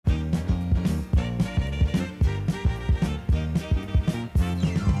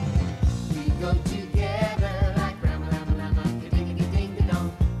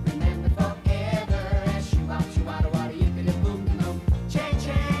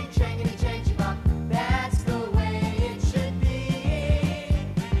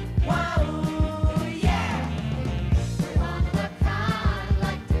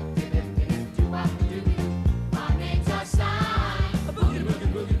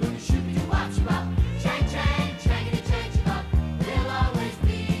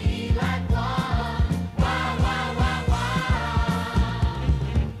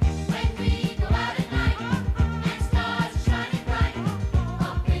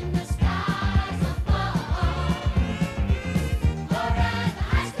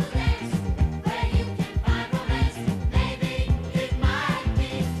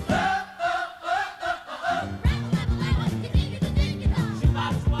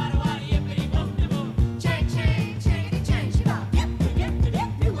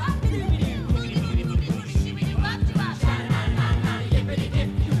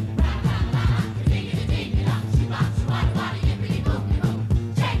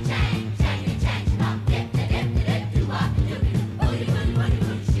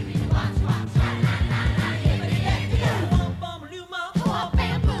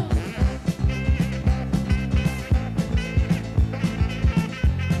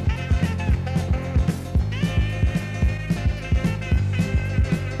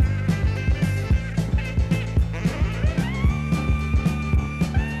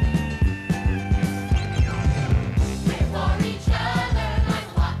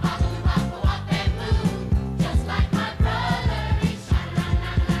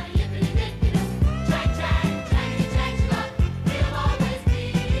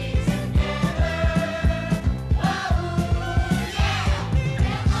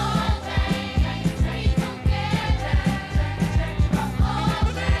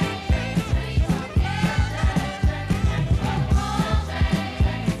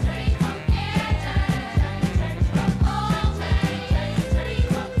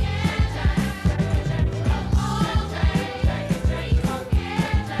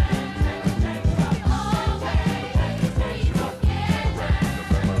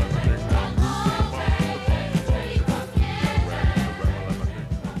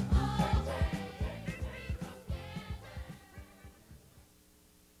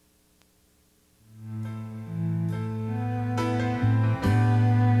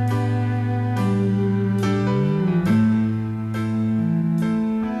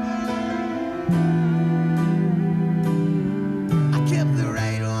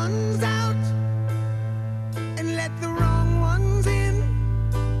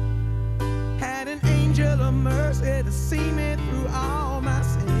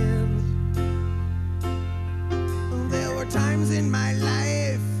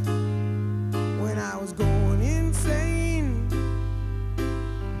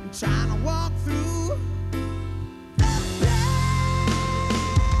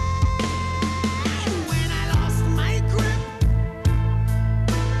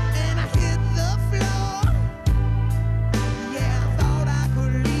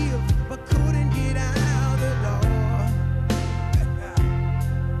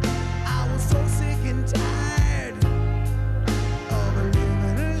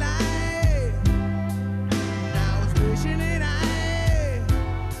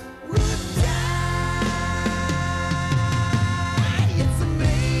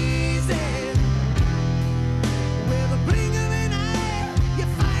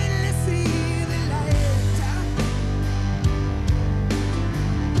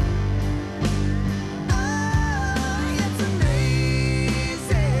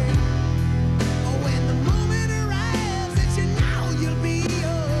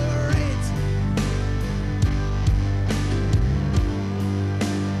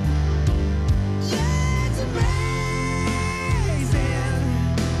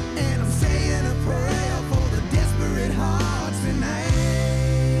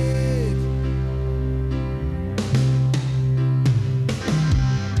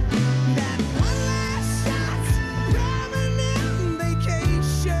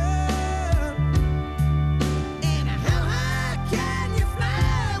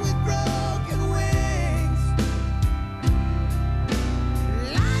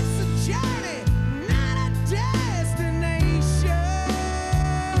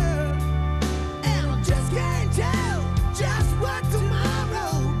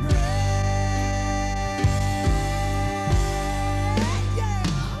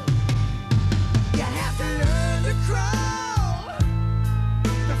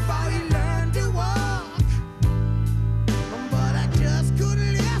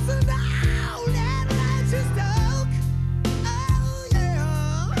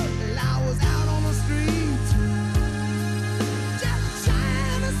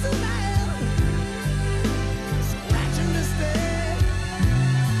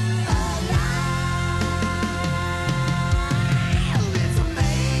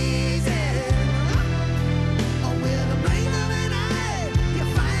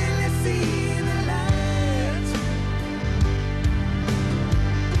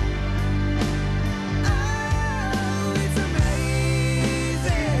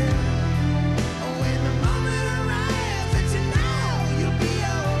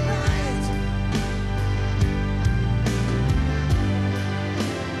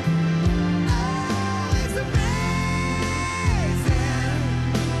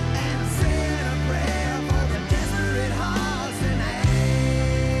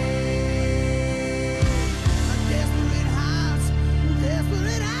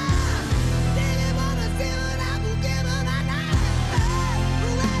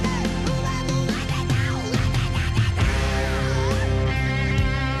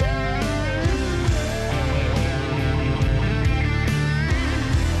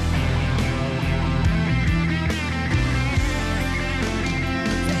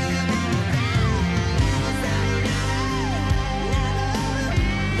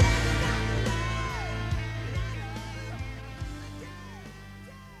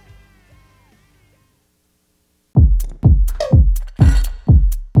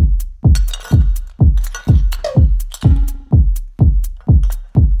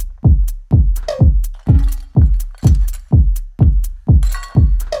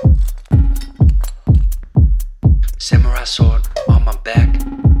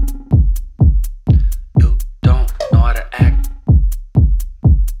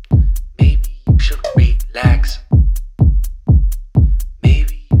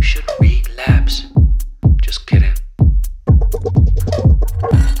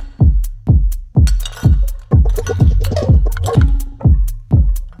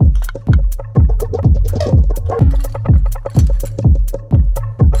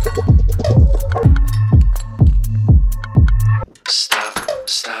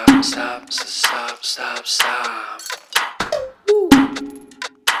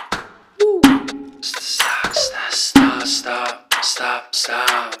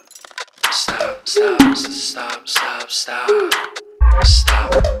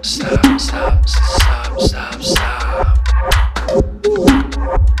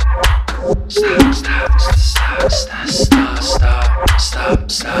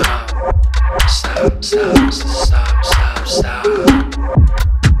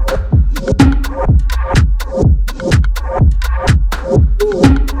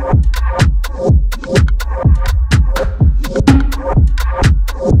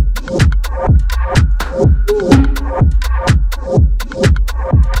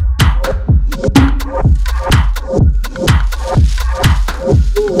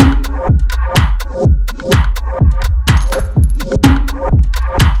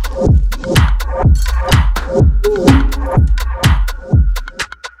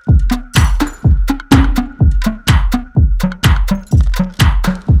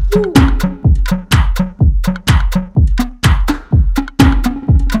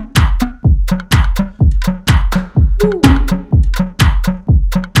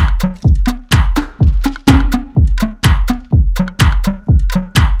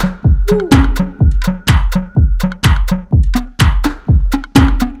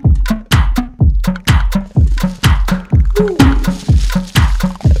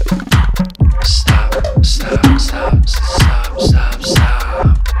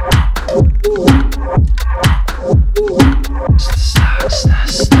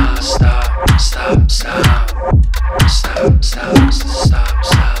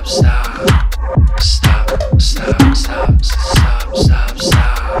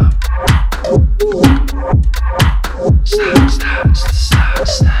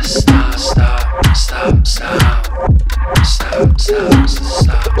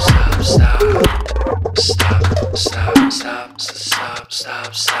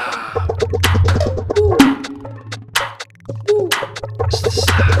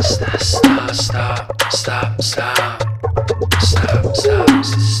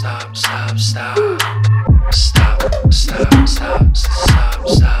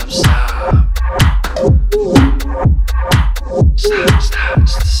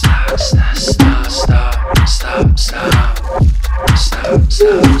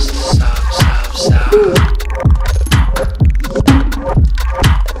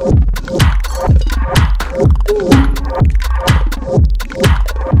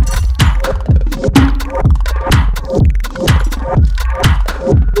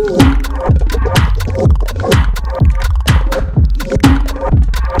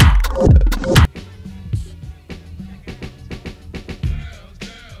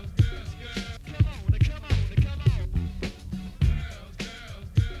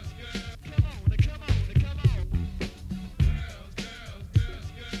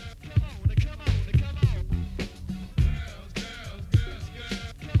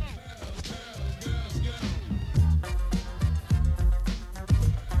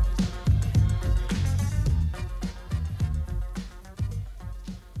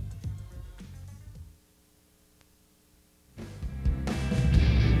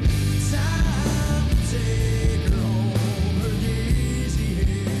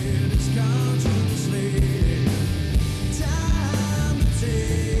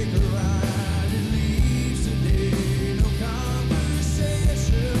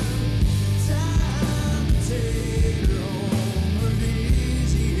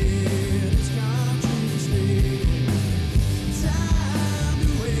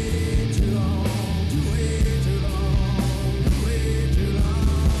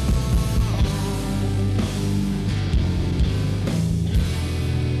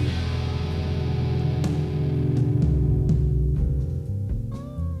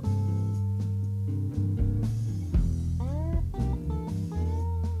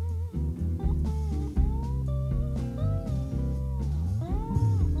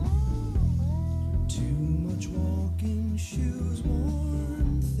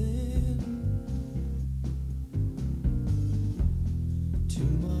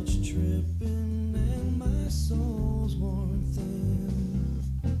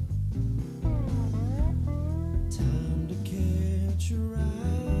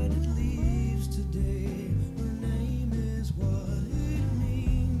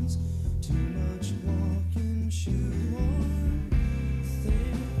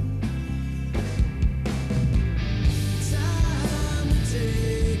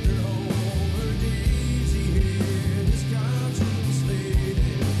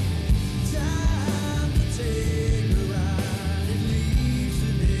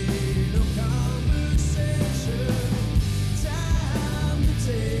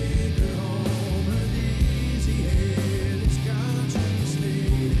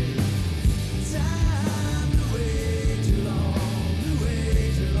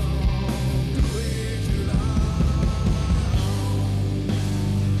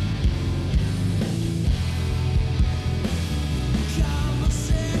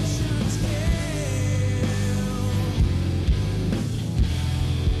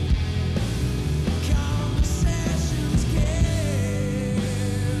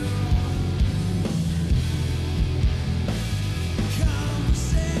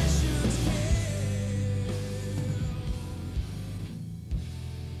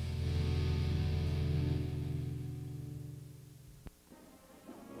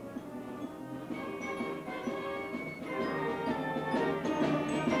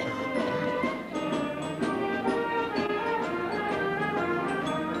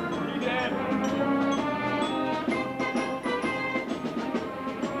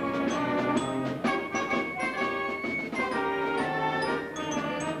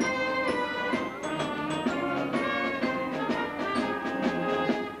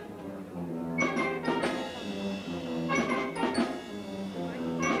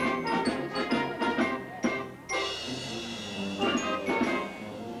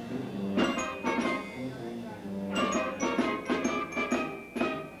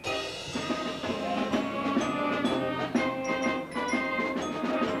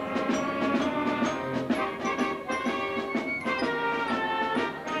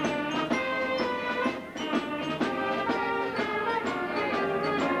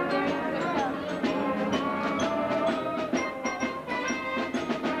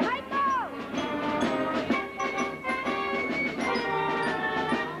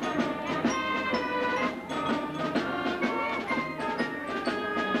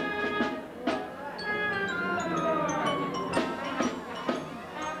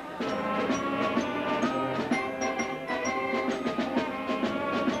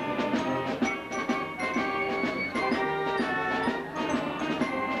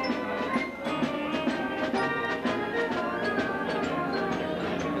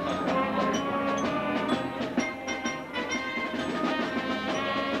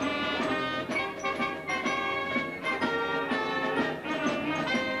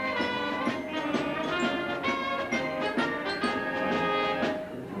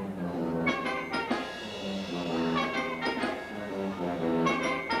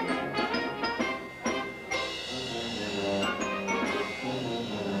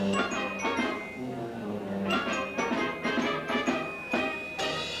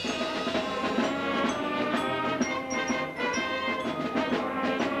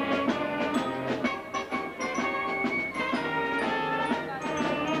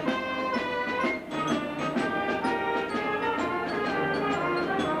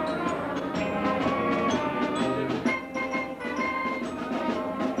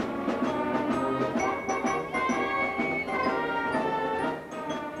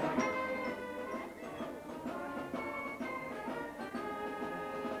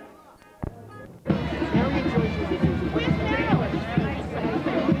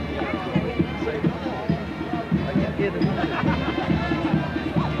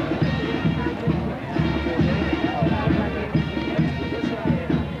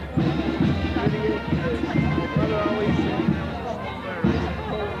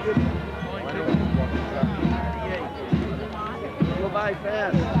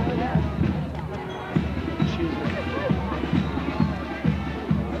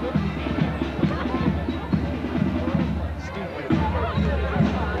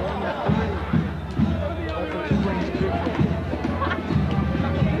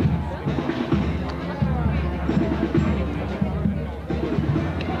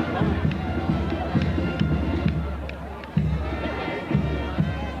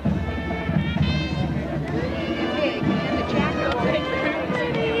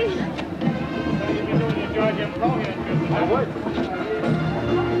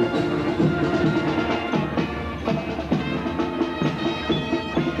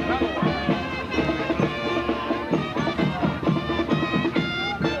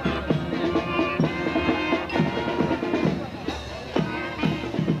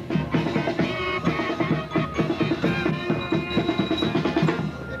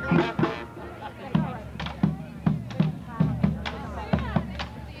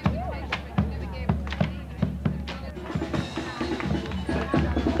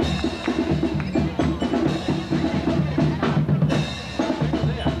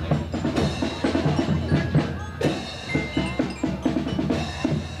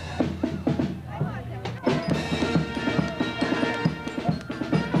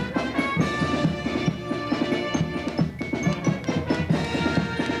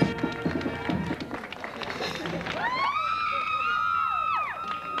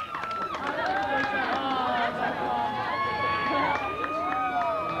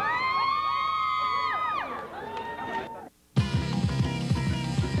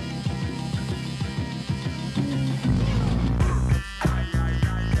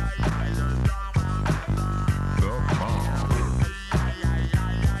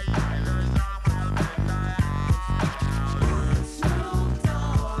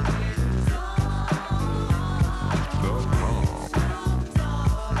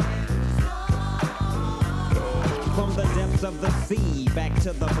way back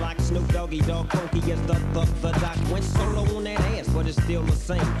to the block. Snoop Doggy Dogg funky as the doc. Went solo on that ass, but it's still the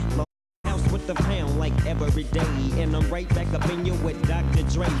same. House with the pound like every day. And I'm right back up in you with Dr.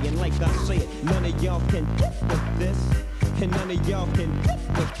 Dre. And like I said, none of y'all can get with this. And none of y'all can get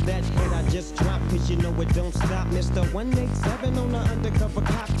with that hit I just dropped, cause you know it don't stop. Mr. 187 on the undercover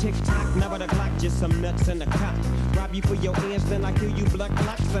cop. Tick-tock, now the clock, just some nuts in the cop. Rob you for your ears, then I kill you blood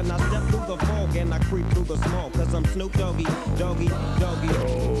clocks. And I step through the fog and I creep through the small. Cause I'm Snoop Doggy, Doggy, Doggy.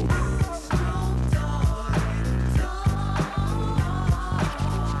 Oh.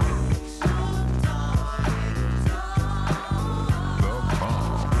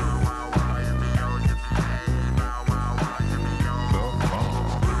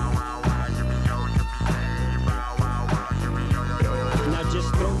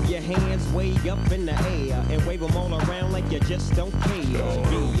 Hands way up in the air and wave them all around like you just don't care.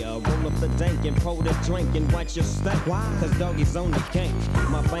 Yeah, roll up the dank and pour the drink and watch your stink. Why? Cause doggy's on the gang.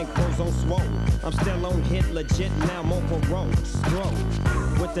 My bankrolls on swole. I'm still on hit legit, now I'm on parole. Stroll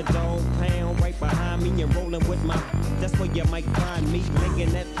with the dog pound right behind me and rolling with my. That's where you might find me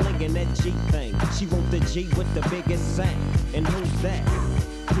flinging that G thing. She want the G with the biggest sack. And who's that?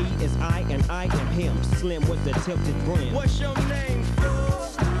 He is I and I am him. Slim with the tilted brim. What's your name, fool?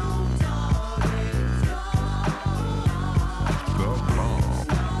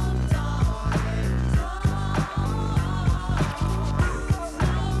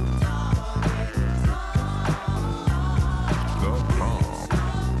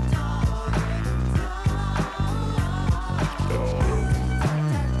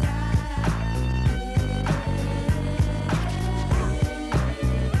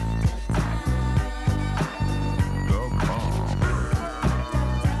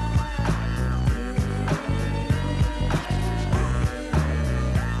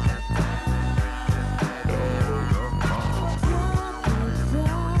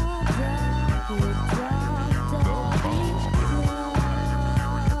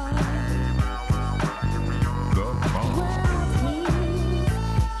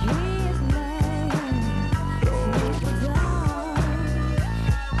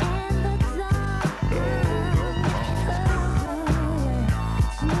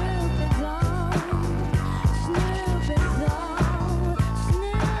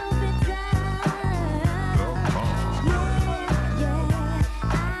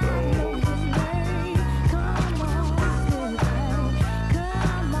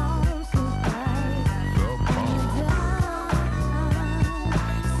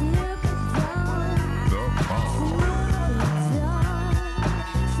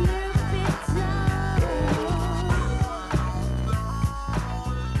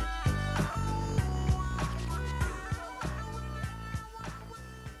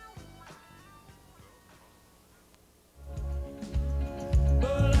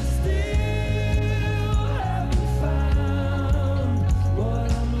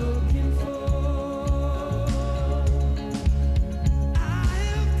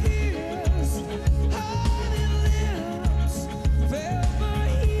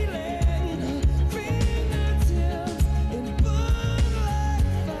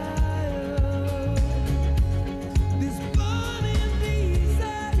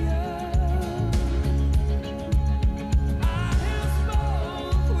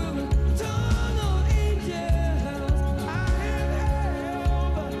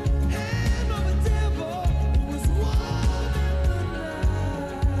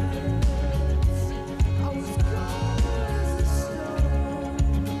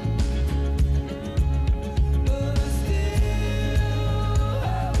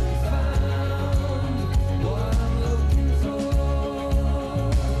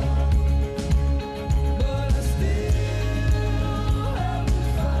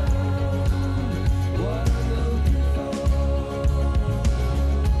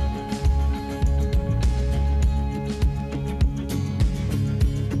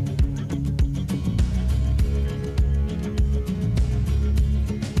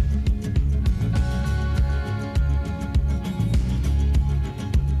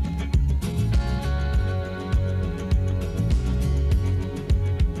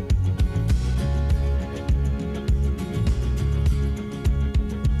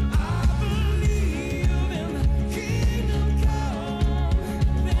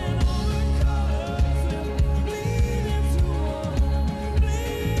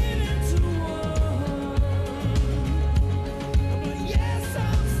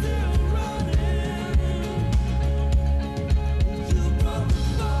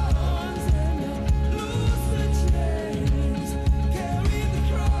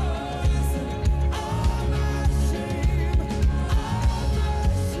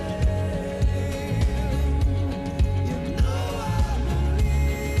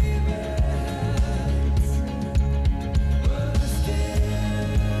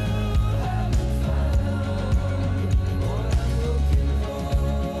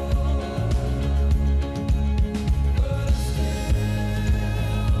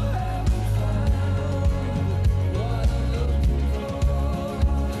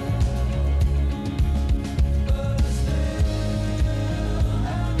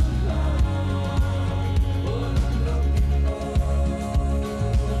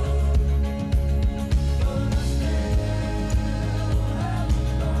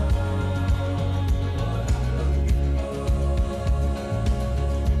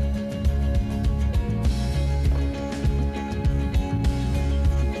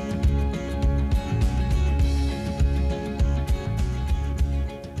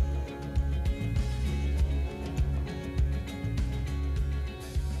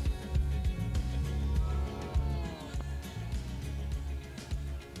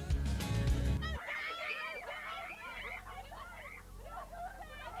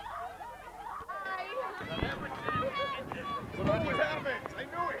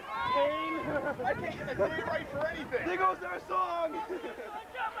 I can't get a day right for anything. There goes our song.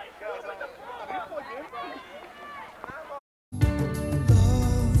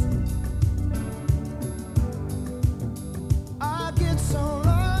 I get so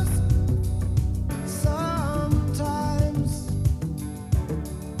lost sometimes.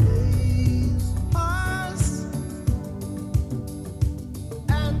 Days pass,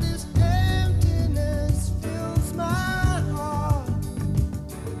 and this emptiness fills my heart.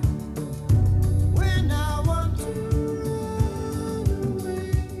 When I want to run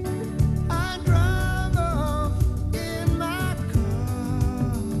away, I drive off in my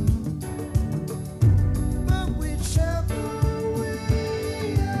car. But whichever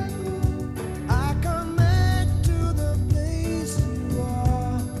way I go, I come back to the place you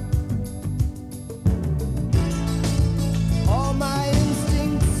are. All my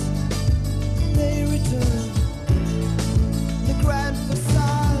instincts, they return. The grand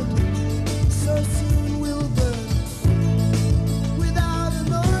facade so soon will burn. Without a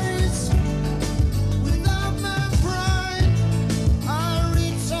noise, without my pride, I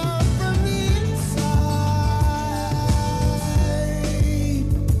reach out from the inside.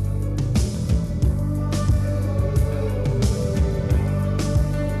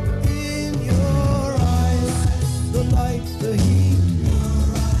 In your eyes, the light, the heat,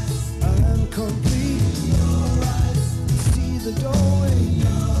 I am complete. See the doorway,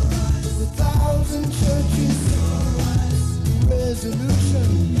 the thousand churches,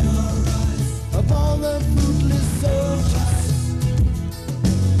 resolution of all the fruitless searches.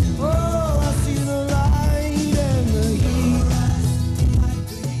 Oh, I see the light and the heat.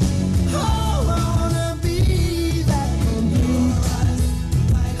 Oh, I wanna be that complete.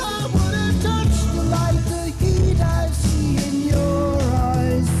 I wanna touch the light, the heat I see in your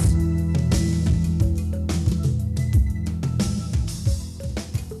eyes.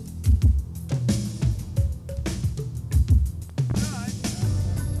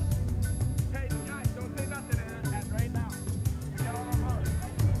 Hey, guys, don't say nothing right now. Get on our phone.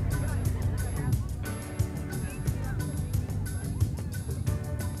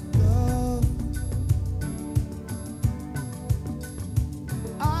 Love,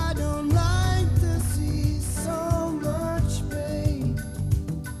 I don't like to see so much pain,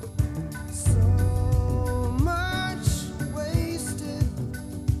 so much wasted,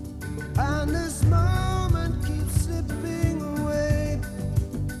 and this moment keeps slipping away.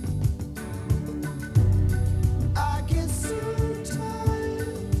 I get so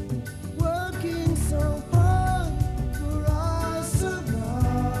tired working so hard for our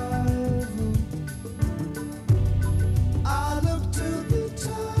survival. I look to the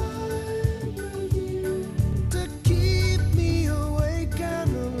time with you to keep me awake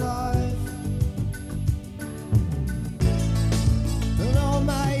and alive. And all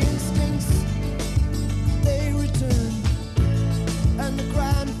my instincts, they return, and the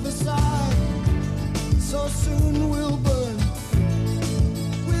grand facade so soon will burn.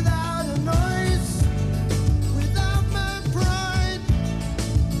 Without a noise, without my pride,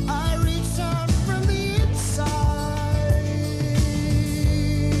 I reach out from the inside.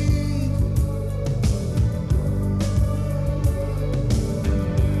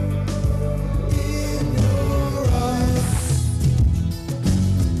 In your eyes,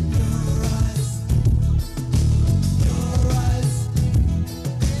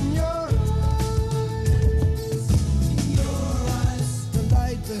 in your eyes.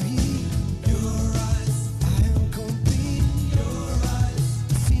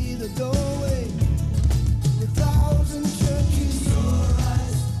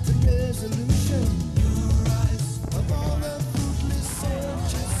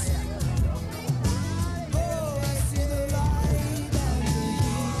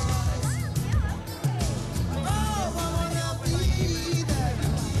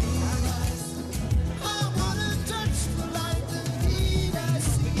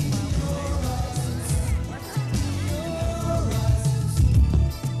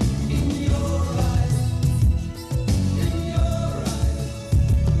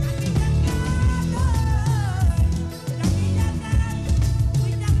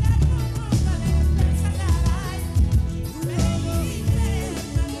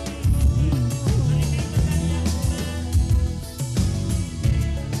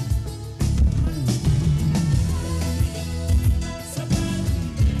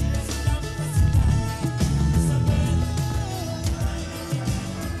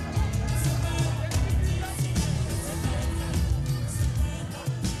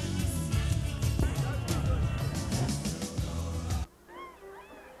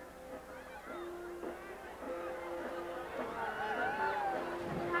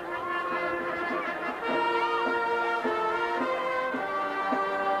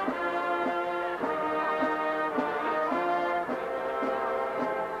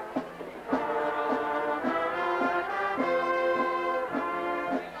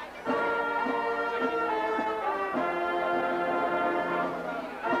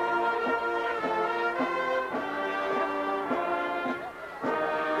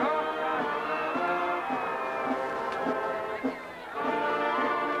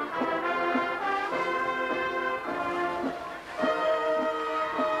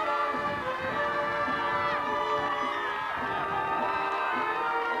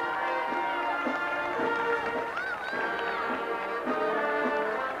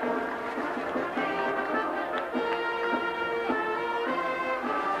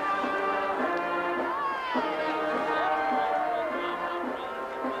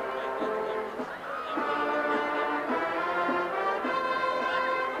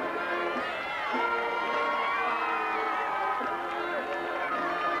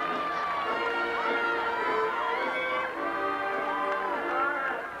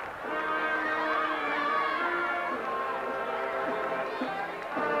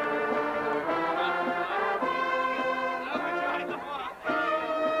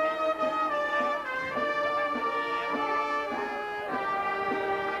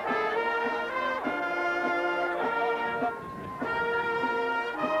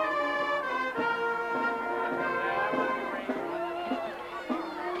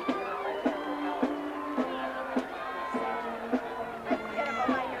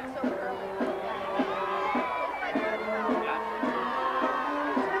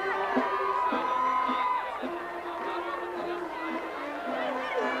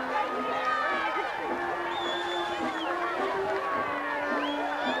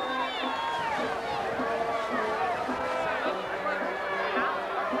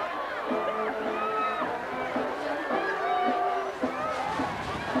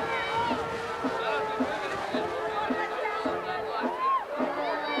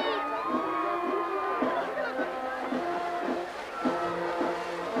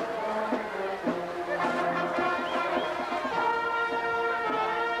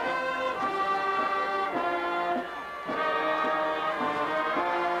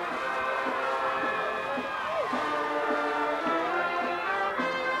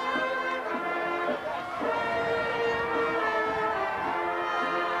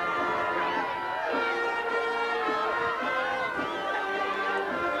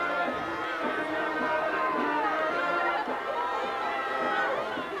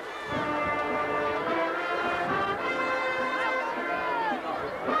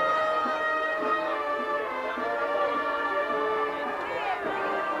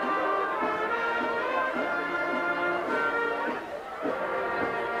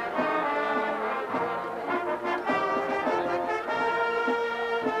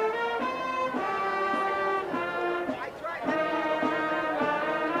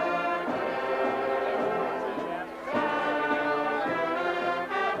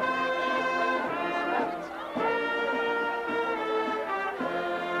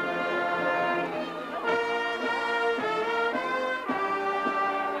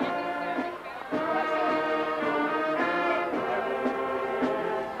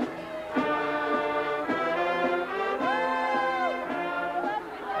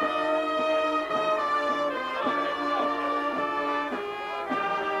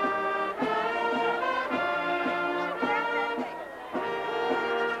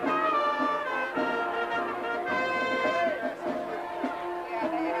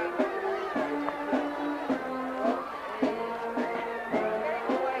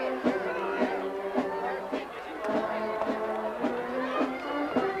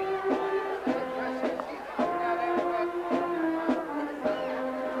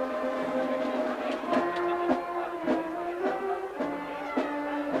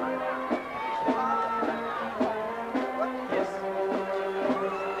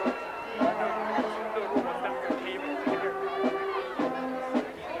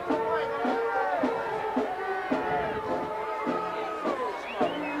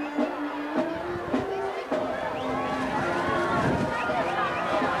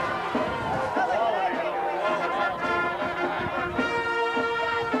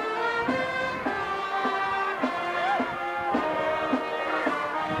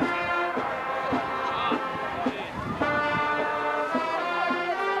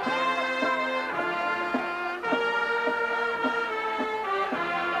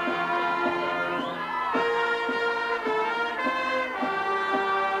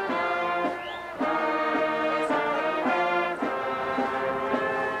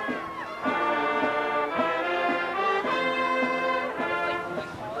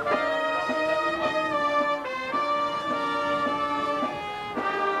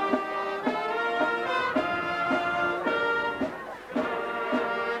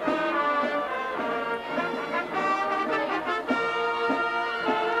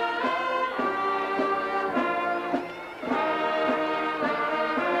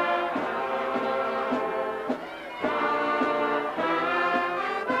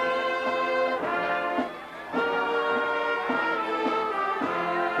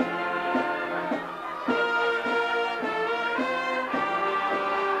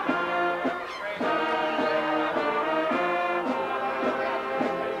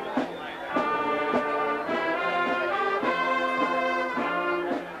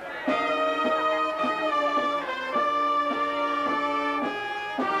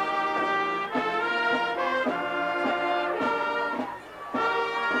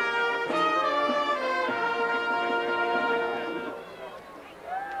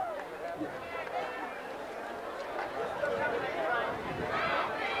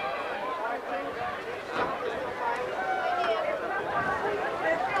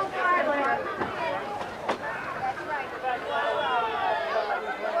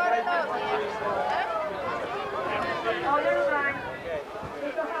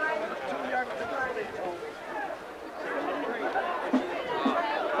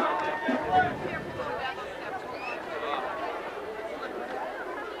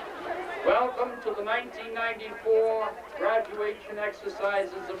 the 1994 graduation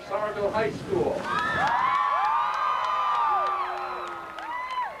exercises of Somerville High School.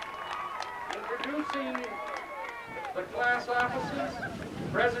 Introducing the class officers,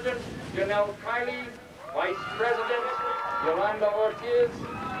 President Janelle Kiley, Vice President Yolanda Ortiz,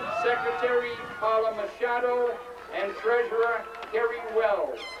 Secretary Paula Machado, and Treasurer Kerry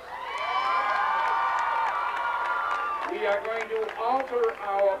Wells. We are going to alter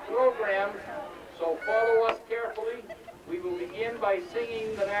our program, so follow us carefully. We will begin by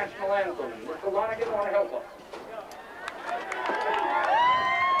singing the national anthem. Mr. Lonigan, want to help us?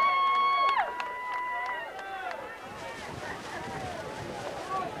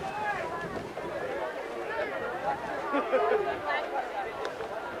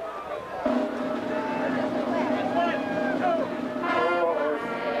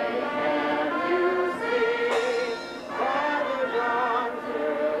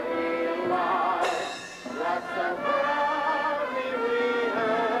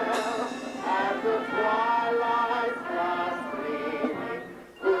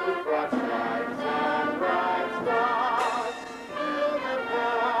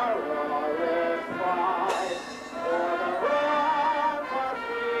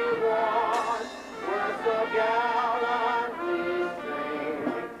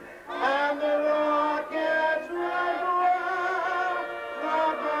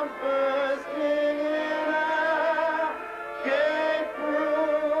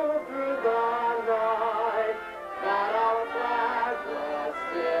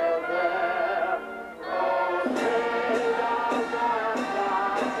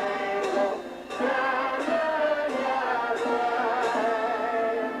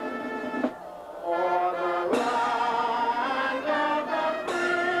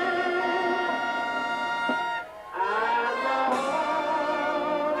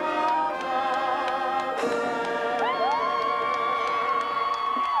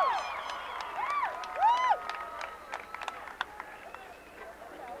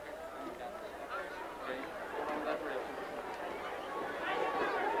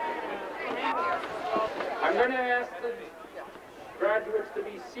 I'm going to ask the graduates to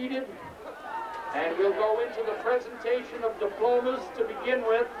be seated, and we'll go into the presentation of diplomas to begin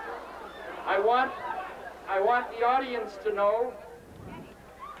with. I want the audience to know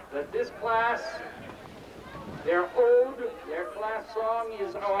that this class, their ode, their class song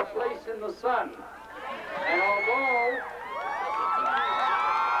is Our Place in the Sun. And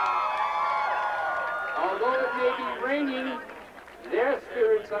although it may be raining, their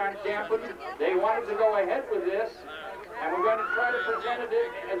spirits aren't dampened. They wanted to go ahead with this, and we're going to try to present it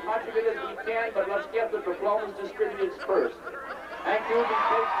as much of it as we can, but let's get the diplomas distributed first. Thank you. Be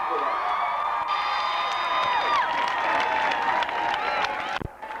patient for that.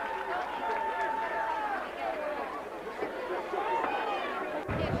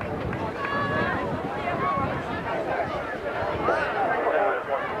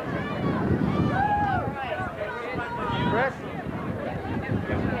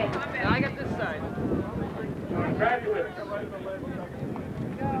 Graduates,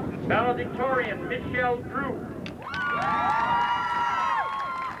 valedictorian Michelle Drew.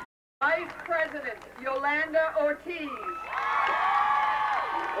 Vice President Yolanda Ortiz.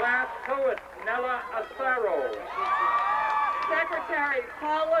 Class poet Nella Asaro. Secretary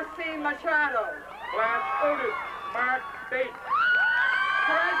Paula C. Machado. Class otis Mark Bates.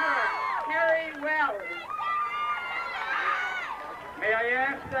 Treasurer Kerry Wells. May I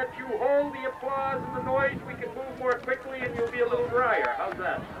ask that you hold the applause and the noise? We can move more quickly and you'll be a little drier. How's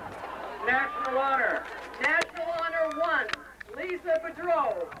that? National honor. National Honor 1, Lisa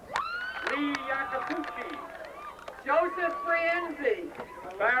Bedreau. Lee Yacapucci. Joseph Frienzi.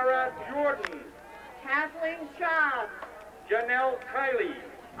 Farah Jordan. Kathleen Chan. Janelle Kiley.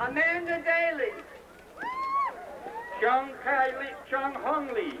 Amanda Daly. Chung Hong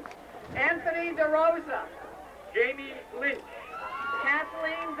Lee. Anthony DeRosa. Jamie Lynch.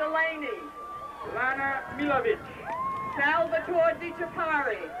 Kathleen Delaney. Lana Milovic. Salvatore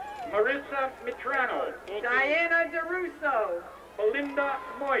DiCiapari. Marissa Mitrano. Diana DeRusso. Belinda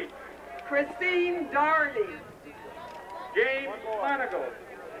Moit. Christine Darley. James Monagle.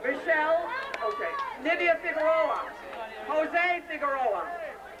 Michelle, Nydia Figueroa. Jose Figueroa.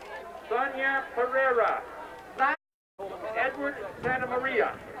 Sonia Pereira. Edward Santa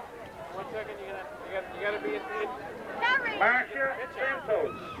Maria. 1 second, you gotta be in. Marcia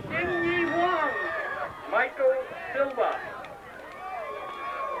Santos. Jingyi Wong. Michael Silva.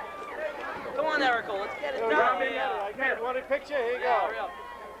 Come on, Erica, let's get it done. Robin You want a picture? Here you go. Hurry up.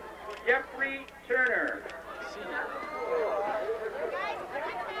 Jeffrey Turner.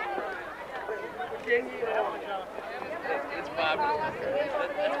 dingy at all. It's fabulous.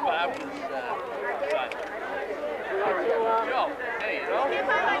 That's fabulous. Joe, hey, you know?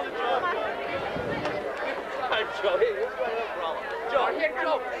 Hi, Joe. Hey, what's my umbrella? Joe, here,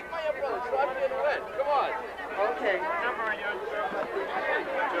 Joe, take my umbrella. Stop getting wet. Come on. Okay. Number are you?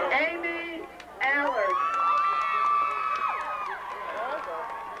 Amy Allard.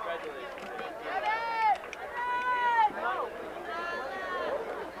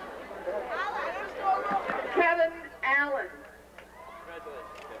 Kevin Allen.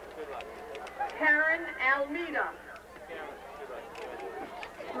 Karen Almeida.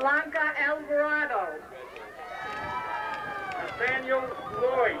 Blanca Alvarado. Nathaniel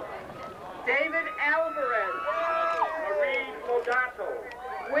Lloyd. David Alvarez. Marie Lodato.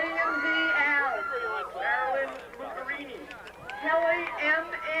 William D. Alves. Marilyn Lucarini. Kelly M.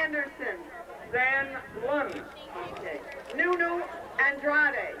 Anderson. Zan Lund. Okay. Nunu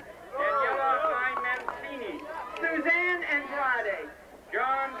Andrade. Daniela I. Mancini. Suzanne Andrade.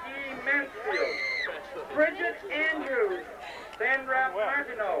 John E. Mansfield. Bridget Andrews. Sandra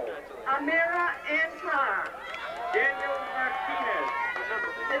Martineau. Amira Antar. Daniel Martinez.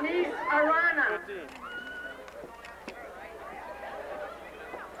 Denise Arana.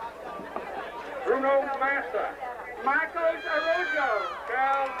 Bruno Massa. Marcos Arroyo.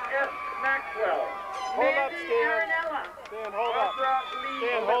 Charles S. Maxwell. Hold up, Mandy Stan. Arenella. Stan, hold up. Barbara Lee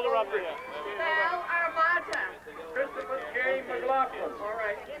Stan, hold her up Overton. there. Sal Armata. Christopher J. McLaughlin. All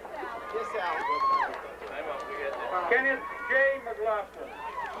right. Kenneth J. McLaughlin.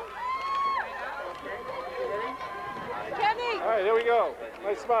 All right, here we go.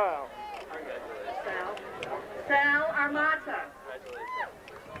 Nice smile. Sal Armata.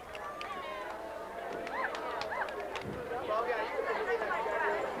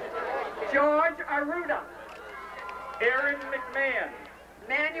 George Arruda. Aaron McMahon.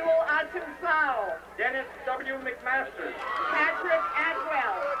 Manuel Atunsao. Dennis W. McMasters. Patrick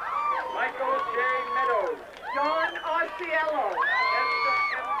Atwell. Michael J. Meadows. John Osceola. Esther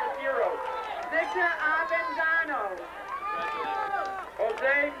M. Medeiros. Victor Avendano.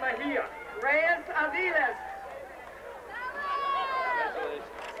 Jose Mejia. Reyes Aviles.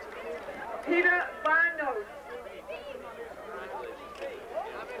 Peter Banos.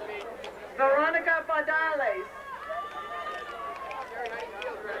 Veronica Badales.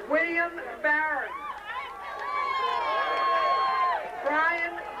 William Barron.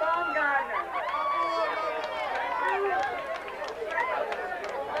 Brian Baumgartner.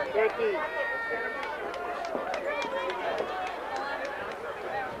 13.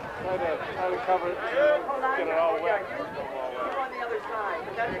 Try to cover it. Hold on. Get it all wet. You're on the other side.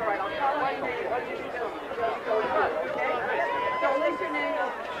 But that's all right. I'll call my name. What did you do? Okay? So at least your name is...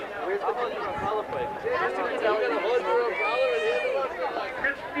 Where's the umbrella plate? You're going to hold your umbrella and hand it up?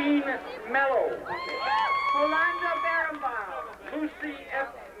 Christine Mello. Rolanda Berenbaum. Lucy F.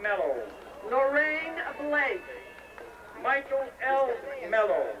 Mello. Lorraine Blake. Michael L.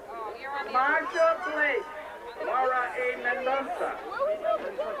 Mello. Marsha Blake. Laura A. Mendonça.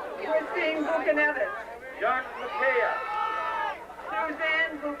 Christine Buchanevis. John Matea.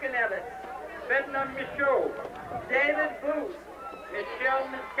 Suzanne Buchanevis. Bedna Michaud. David Booth. Michelle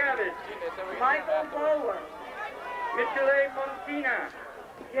Miscavige. Michael Bowler. Michele Montina.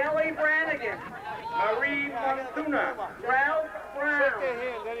 Kelly Brannigan. Marie Montuna. Ralph Shake Brown. their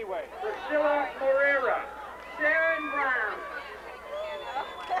hand anyway. Priscilla Morera. Sharon Brown.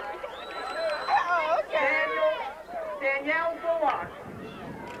 Danielle Bullock.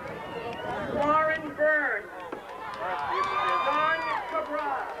 Warren Byrne. Don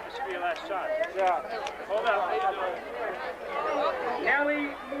Cabral. This should be your last shot. Yeah. Hold up. Nellie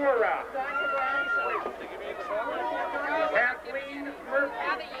Moora. Don Cabral. Kathleen Murphy.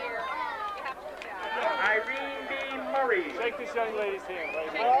 Irene B. Murray. Shake this young lady's hand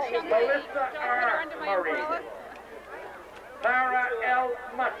right now. Melissa R. Murray. Sarah L.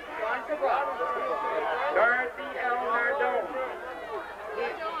 Mutt. Dorothy L. Nardone.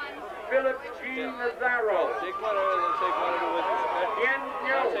 Philip G. Nazaro. Take one of them, take one of the witnesses, okay? Yen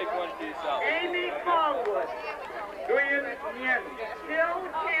I'll Yo. take one for yourself. Amy Caldwood. Nguyen Nguyen. Bill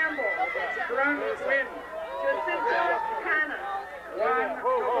Campbell. Trung Nguyen. Jacinta Cana. Juan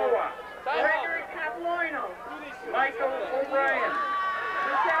Novoa. Gregory Caploino. Michael O'Brien.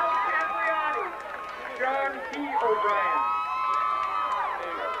 Michelle Capriati. John T. O'Brien.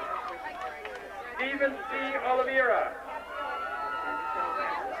 Stephen C. Oliveira.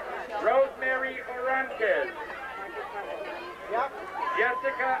 Rosemary Orantes.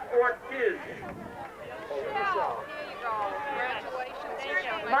 Jessica Ortiz.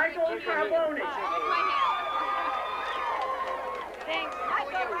 Michael Carboni. Thanks.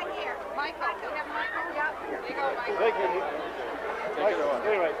 Michael, right here. Michael, we have Michael. Yep. There you go, Michael. Thank you.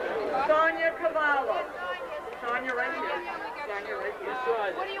 Anyway. Sonia Cavallo. Sonia right here. Sonia right here.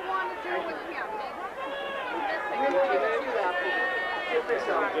 What do you want to do with him? We will give it to you after. Get this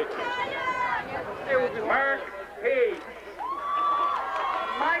out. Mark Page.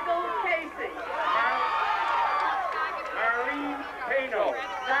 Michael Casey. Marlene Pano.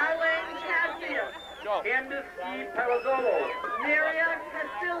 Darlene Cassius. Candace E. Palazzolo. Miria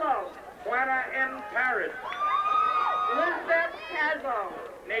Castillo. Juana M. Paris. Elizabeth Cazzo.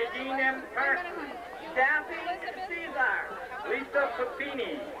 Nadine M. Park. Daffy Caesar. Lisa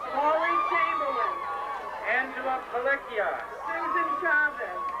Papini. Holly Chamberlain. Angela Palecchia. Susan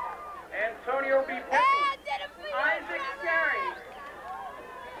Chavez. Antonio B. Pepe. Isaac Sherry.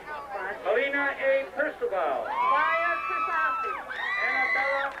 Alina A. Percival. Maya Crisassi.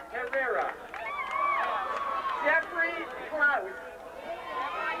 Annabella Herrera. Jeffrey Klaus.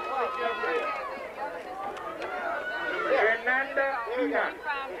 Fernanda Luna.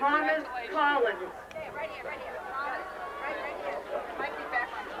 Thomas Collins. Right here. Thomas, right. Might be back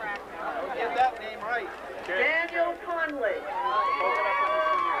on track now. Get that name right. Daniel Conley.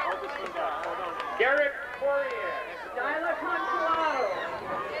 Garrett Poirier. Dyla Consolado.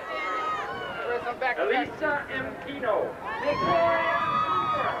 Elisa M. Pino. Victoria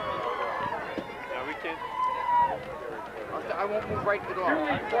Cooper. Now we can. I won't move right to the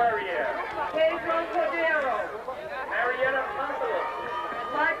Julie Poirier. Pedro Cordero. Marietta Poncelis.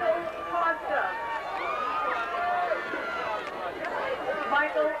 Michael Costa.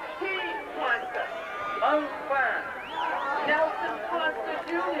 Michael T. Costa. Mung Fan. Nelson Costa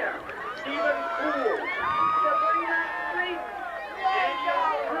Jr. Stephen Poole. Sabrina Street. Daniel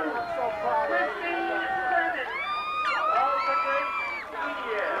Cruz. Christine Clemens. Alta Grace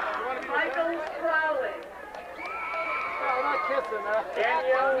Media. Michael Crowley. I'm not kissing, huh?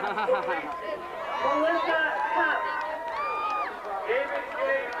 Danielle Melissa Cup. David J.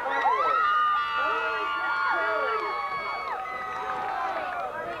 Conway.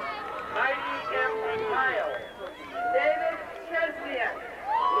 Heidi M. Kyle. David Chesniak.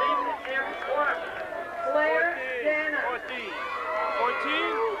 Lynn M. Clark. Claire Dana. 14. 14?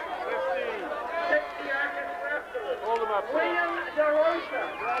 15. Tixiana Raptor. Hold them up. William DeRosa.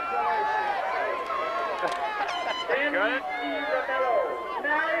 Sandy C. Ramello.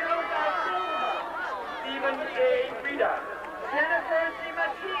 Mario da Silva. Stephen A. Rita. Jennifer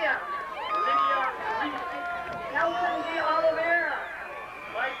DiMattia. Lydia Reese. Nelson D. Oliveira.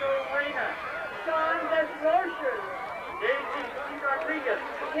 Michael Reyna. Sean Desrochers. Daisy C. Rodriguez.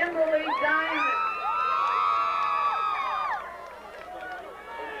 Kimberly Diamond.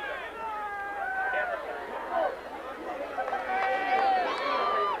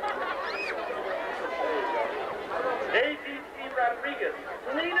 Daisy C. Rodriguez.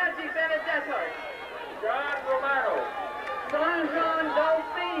 Lena Di Benedetto. John Romano. Jean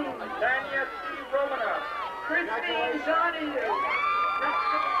Dolphine. Tanya C. Romanoff. Christine Donahue.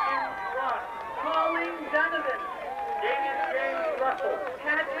 Kristen M. Ross. Pauline Donovan. David James Russell.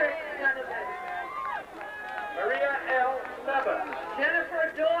 Patrick Donovan. Maria L. Seba. Jennifer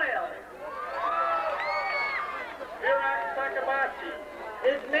Doyle. Virat Sakabashi.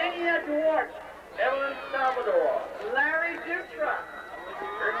 Ismania Duarte. Evelyn Salvador. Larry Dutra.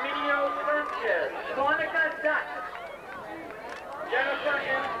 Herminio Sanchez. Monica Dutt. Jennifer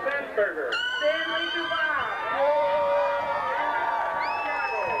M. Sandberger. Stanley Duval.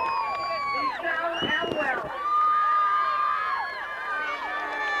 Michelle Elwell.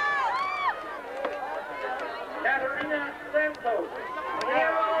 Katarina Santos.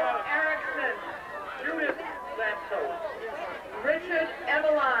 Nero Erickson. Judith Santos. Richard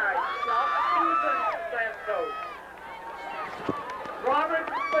Everard. Susan Santos. Robert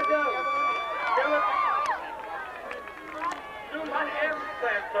Badeau. Philip. Susan M.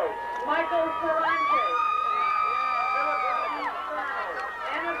 Santos. Michael Ferrante. Philip E. Sarno.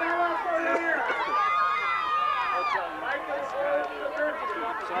 Annabella Ferreira. Michael O. Saversky.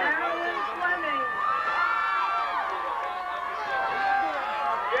 Marilyn Fleming.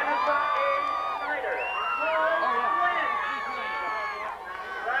 Jennifer A. Snyder. Paul Flynn.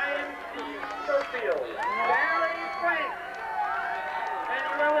 Ryan C. Schofield. Barry Frank.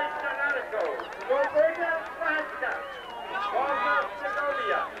 Manuela Donatico. Roberta Frasca. Walter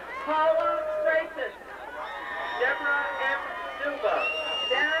Segovia. Paula Straighton. Deborah M. Silva.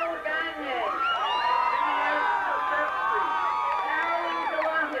 Daryl Gagne. Phineas Silvestri. Carolyn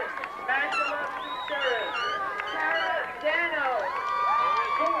Galatis. Magdala Gutierrez. Tara Dano.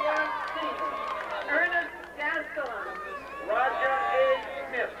 Huan C. Ernest Gaston. Roger A.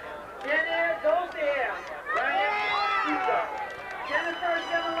 Smith. Jenny Gauthier. Ryan Sousa.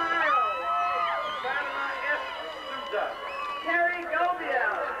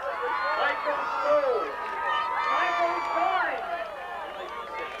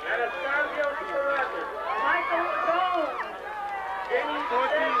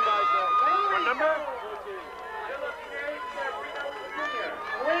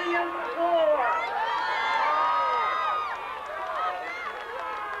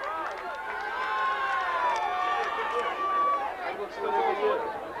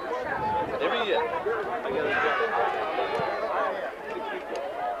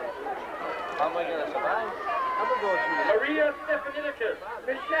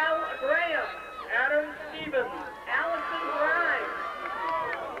 Michelle Graham. Adam Stevens. Allison Grimes.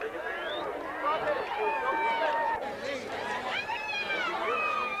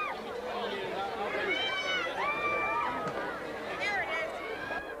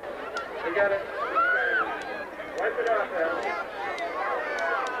 We got it. Wipe it off, Al.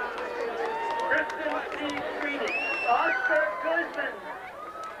 Kristen C. Sweeney. Oscar Guzman.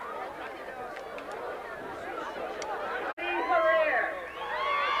 Steve Herrera.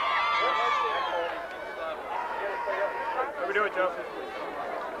 How we doing, Joe?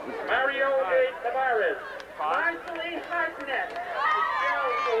 Mario A. Tavares. Five. Marceline Hartnett.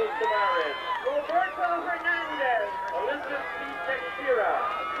 Michelle O. Tavares. Roberto Hernandez. Elizabeth P. Teixeira.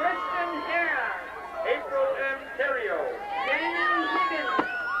 Kristen Hare. April M. Terrio. Daniel Higgins.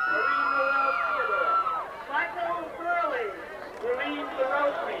 Marie Noel Theodore. Michael Burley. Celine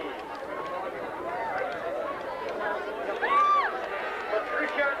Zarowski.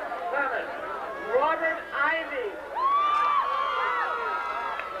 Patricia Thomas. Robert Ivy.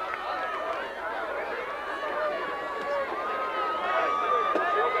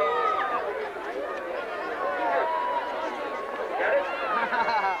 Got it?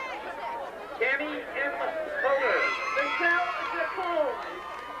 Tammy M. Kohler. Michelle Jacome.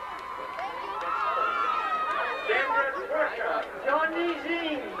 Sandra Dvorak. Johnny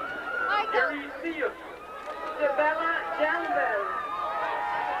Jean. Gary Seus. Isabella Janvez.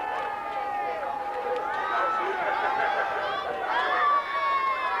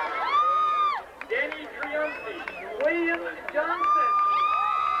 Danny Triumfi. William Johnson.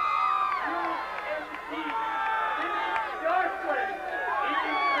 UNC. Jimmy Jocelyn.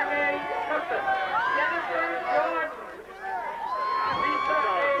 Edie Renee Hudson. Jennifer Jordan. Lisa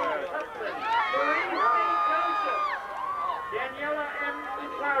A. Hudson. Marie C. Joseph. Daniela M.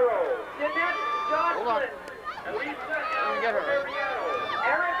 Pizarro. Jeanette Jocelyn. Elisa L. Valeriano.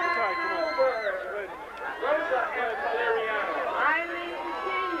 Erica Spielberg. Rosa M. Valeriano. Eileen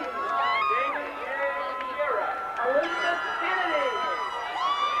Keys. Damon A. Vieira. Elizabeth Kennedy.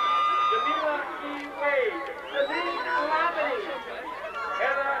 Jamila E. Wade. Sabine Labadie.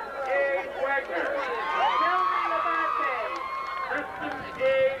 Heather A. Wagner. Sylvie Labate. Kristen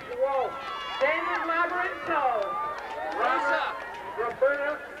A. Walsh. David Labyrinto.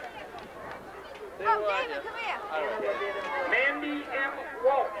 Roberta. Oh, David, come here. Mandy M.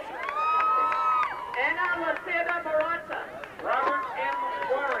 Walsh. Anna Laceda Barata. Robert M.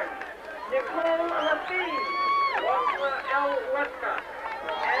 Warren. Nicole Lafine. Walter L. Westcott.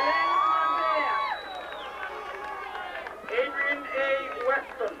 Ellen Lambert. Adrian A.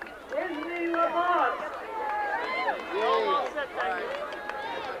 Weston. Disney Lamont.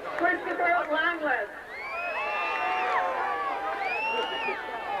 Christopher Langlet.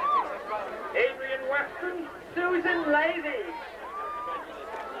 Adrian Weston. Susan Levy.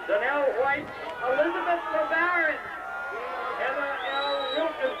 Donnell White. Elizabeth LeBaron. Heather L.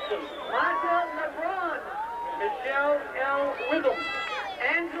 Wilkinson. Martha LeBron. Michelle L. Witham.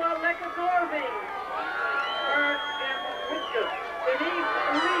 Angela Lecagorby. Kurt M. Witkus. Denise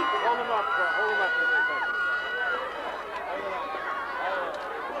Reed. Hold him up for a second.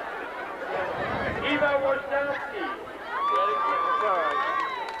 Eva Wojnowski.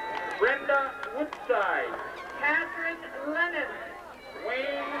 Brenda Woodside. Catherine Lennon.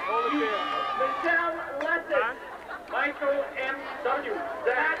 Wayne Hughes. Michelle Lesson. Michael M. W.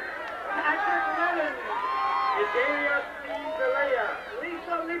 Zach. Patrick Lennon. Idalia C. Galea.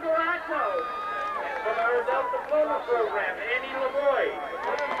 Lisa Liberato. From our adult diploma program, Annie Lavoy.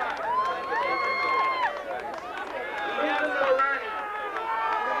 Susan Lorani.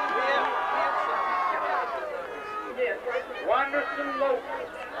 Yes, right. Wanderson Lopez.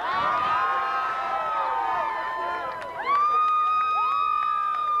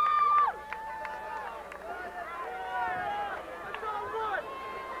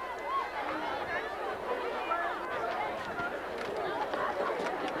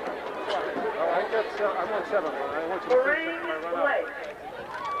 I want 7. I want you to Lorraine Blake.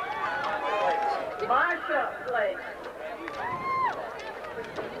 Marsha Blake.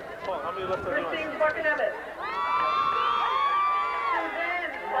 how many left are you on? Christine fucking Evans.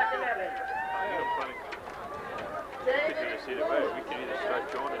 Suzanne fucking Evans. I have plenty. We David can just either way. We can either start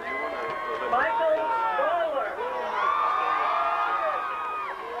going and doing or Michael Bowler.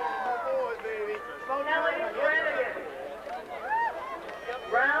 Bonelli Brannigan.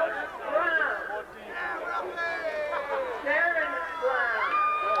 Ralph Brown. Sharon Brown.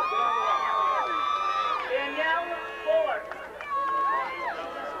 Danielle Ford.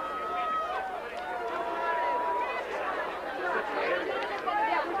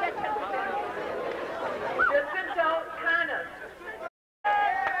 Jacinto Canas.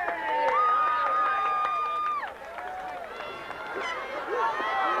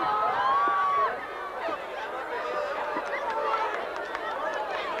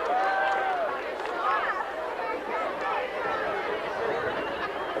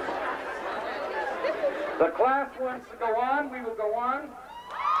 The class wants to go on. We will go on.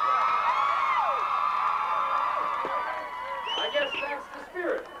 I guess that's the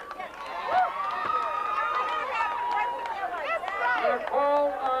spirit. I'm going to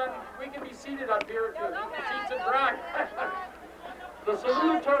call on, we can be seated up here if the seats are dry. The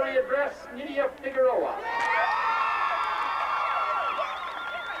salutatory address, Nydia Figueroa.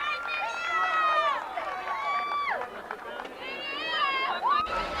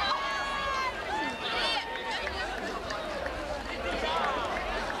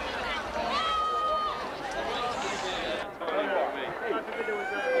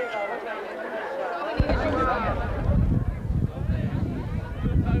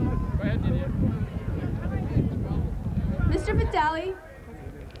 Mr. Fidelli. Is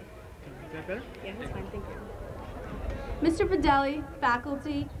that better? Yeah, that's fine, thank you. Mr. Fidelli,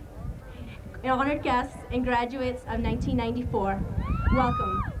 faculty, honored guests, and graduates of 1994,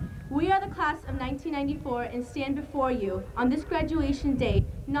 welcome. We are the class of 1994 and stand before you on this graduation day,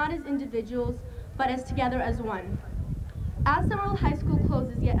 not as individuals, but as together as one. As Somerville High School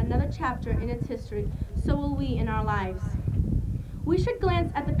closes yet another chapter in its history, so will we in our lives. We should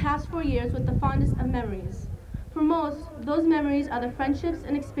glance at the past 4 years with the fondest of memories. For most, those memories are the friendships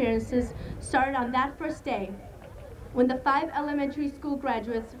and experiences started on that first day, when the 5 elementary school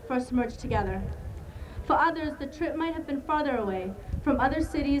graduates first merged together. For others, the trip might have been farther away, from other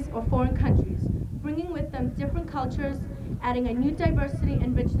cities or foreign countries, bringing with them different cultures, adding a new diversity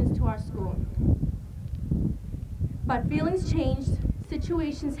and richness to our school. But feelings changed,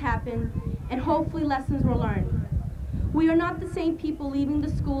 situations happened, and hopefully lessons were learned. We are not the same people leaving the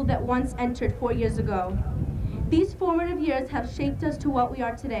school that once entered 4 years ago. These formative years have shaped us to what we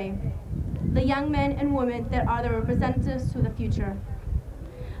are today, the young men and women that are the representatives to the future.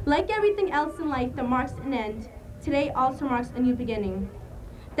 Like everything else in life that marks an end, today also marks a new beginning.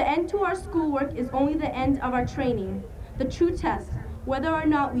 The end to our schoolwork is only the end of our training. The true test, whether or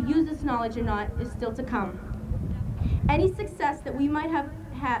not we use this knowledge or not, is still to come. Any success that we might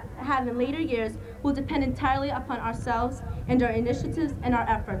have in later years will depend entirely upon ourselves and our initiatives and our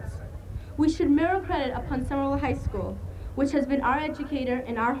efforts. We should mirror credit upon Somerville High School, which has been our educator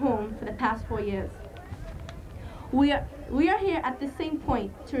and our home for the past 4 years. We are here at the same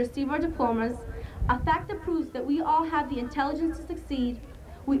point to receive our diplomas, a fact that proves that we all have the intelligence to succeed,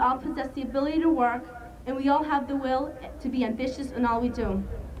 we all possess the ability to work, and we all have the will to be ambitious in all we do.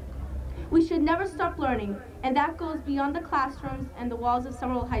 We should never stop learning, and that goes beyond the classrooms and the walls of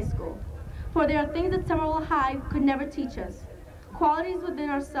Somerville High School. For there are things that Somerville High could never teach us. Qualities within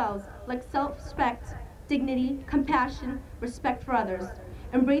ourselves, like self-respect, dignity, compassion, respect for others,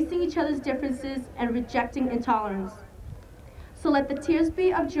 embracing each other's differences, and rejecting intolerance. So let the tears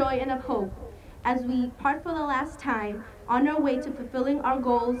be of joy and of hope as we part for the last time on our way to fulfilling our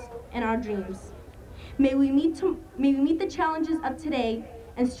goals and our dreams. May we meet the challenges of today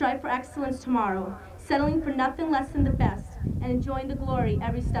and strive for excellence tomorrow, settling for nothing less than the best and enjoying the glory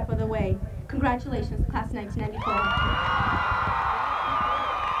every step of the way. Congratulations, Class 1994.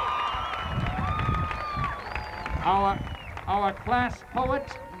 Our class poet,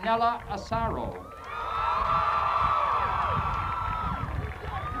 Nella Asaro.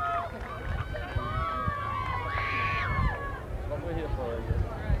 What we're here for,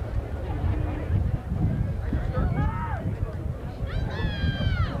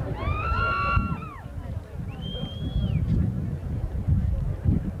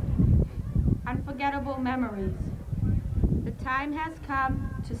 Unforgettable memories. The time has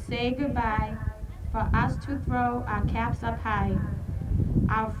come to say goodbye, for us to throw our caps up high.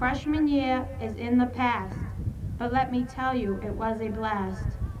 Our freshman year is in the past, but let me tell you, it was a blast.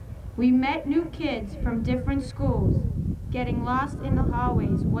 We met new kids from different schools. Getting lost in the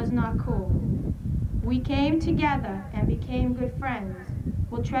hallways was not cool. We came together and became good friends.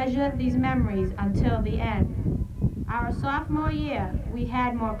 We'll treasure these memories until the end. Our sophomore year, we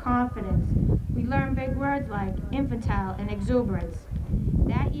had more confidence. We learned big words like infantile and exuberance.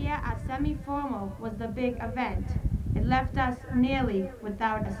 That year, our semi-formal was the big event. It left us nearly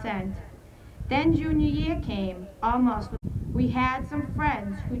without a cent. Then junior year came, almost. We had some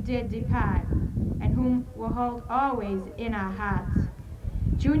friends who did depart, and whom we'll hold always in our hearts.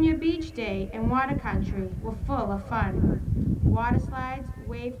 Junior beach day and water country were full of fun. Water slides,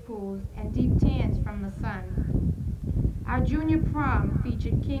 wave pools, and deep tans from the sun. Our junior prom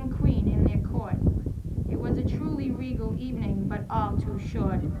featured king queen in their court. It was a truly regal evening, but all too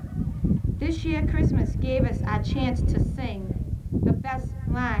short. This year Christmas gave us our chance to sing. The best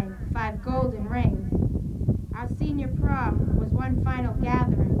line, 5 golden rings. Our senior prom was one final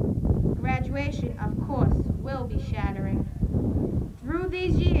gathering. Graduation, of course, will be shattering. Through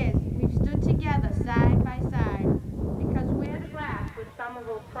these years, we've stood together side by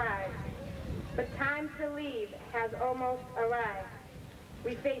to leave has almost arrived.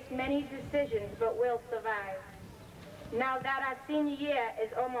 We face many decisions, but we'll survive. Now that our senior year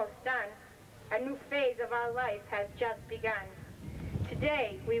is almost done, a new phase of our life has just begun.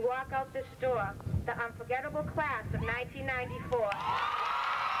 Today, we walk out this door, the unforgettable class of 1994.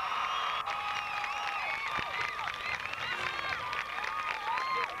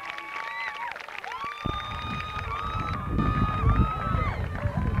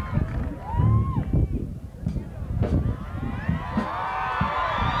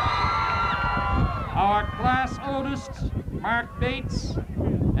 Our class oldest, Mark Bates,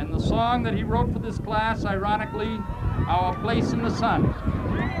 and the song that he wrote for this class, ironically, Our Place in the Sun.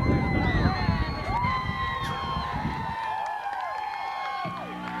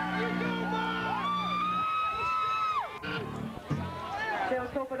 Okay,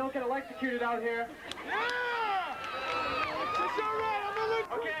 let's hope I don't get electrocuted out here. Yeah! It's all right,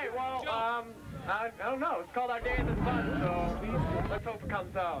 okay, well, I don't know. It's called Our Day in the Sun, so let's hope it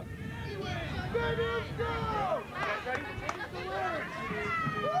comes out. Baby, let's go! You guys ready?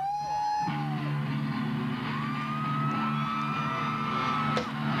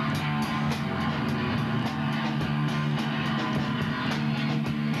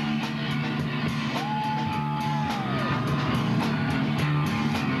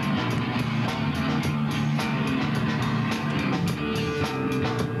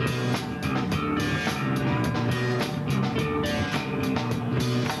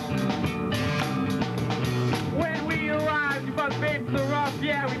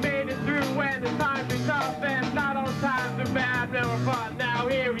 Yeah, we made it through when the times are tough and not all times are bad, never fun. Now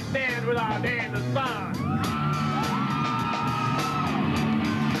here we stand with our day in the sun.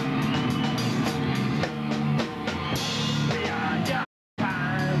 We are young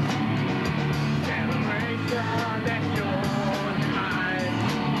times, celebration that's yours and mine.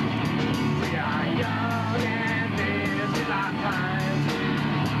 We are young and this is our time,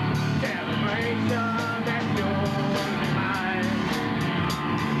 celebration that's yours and mine.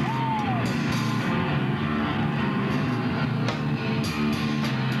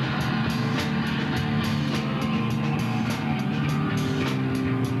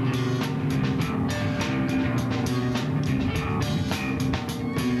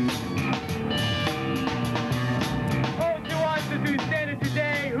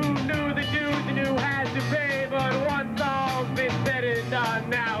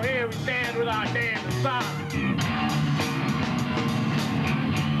 Now here we stand with our day in the sun.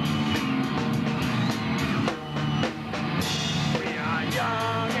 We are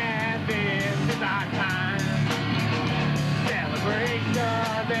young and this is our time. Celebration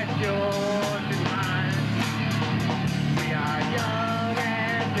that's yours and mine. We are young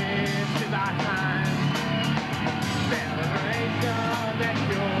and this is our time. Celebration that's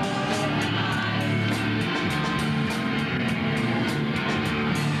yours and mine.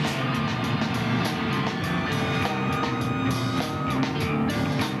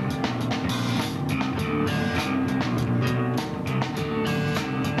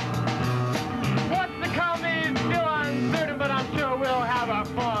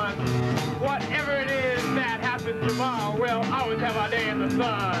 Whatever it is that happens tomorrow, we'll always have our day in the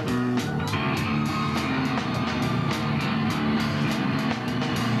sun.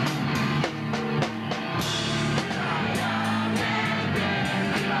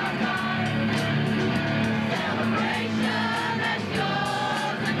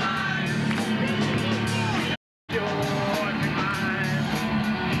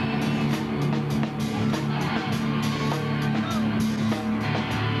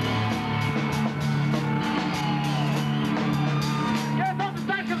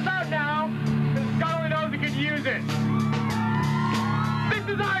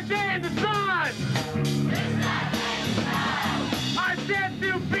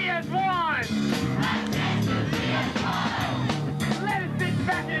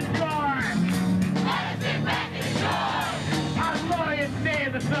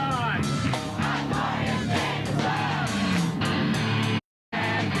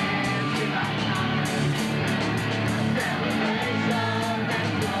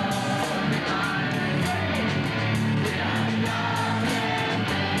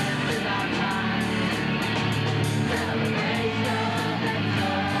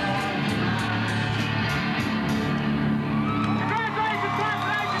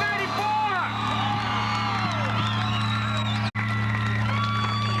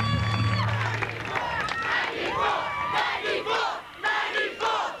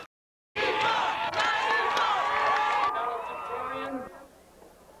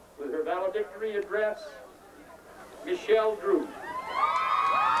 Valedictory address, Michelle Drew.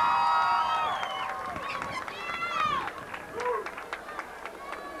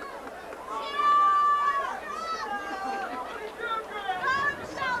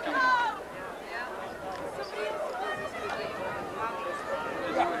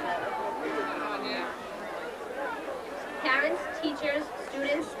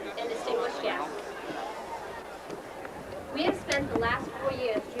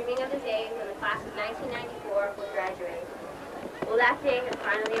 graduate. Well, that day has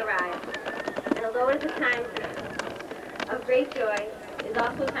finally arrived. And although it is a time of great joy, it is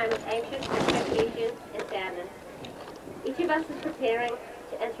also a time of anxious expectation and sadness. Each of us is preparing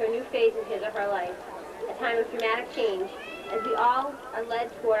to enter a new phase in his or her life, a time of dramatic change, as we all are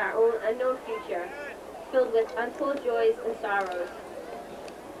led toward our own unknown future, filled with untold joys and sorrows.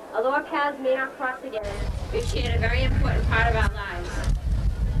 Although our paths may not cross again, we've shared a very important part of our lives.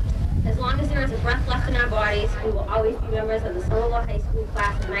 As long as there is a breath left in our bodies, we will always be members of the Somerville High School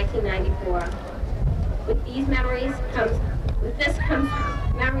class of 1994. With this comes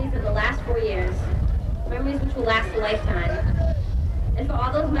memories of the last 4 years, memories which will last a lifetime. And for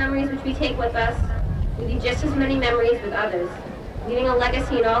all those memories which we take with us, we leave just as many memories with others, leaving a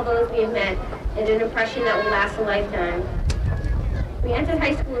legacy in all those we have met and an impression that will last a lifetime. We entered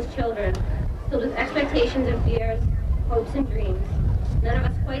high school as children, filled with expectations and fears, hopes and dreams, none of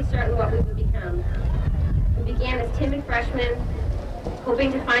us quite certain what we would become. We began as timid freshmen,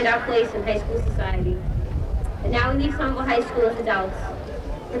 hoping to find our place in high school society. And now we leave Somerville High School as adults,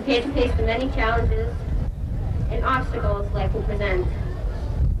 prepared to face the many challenges and obstacles life will present.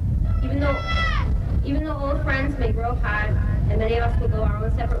 Even though old friends may grow apart, and many of us will go our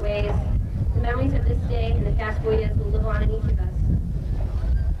own separate ways, the memories of this day and the past 4 years will live on in each of us.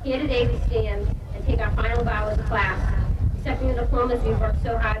 Here today we stand and take our final bow as a class, accepting the diplomas we've worked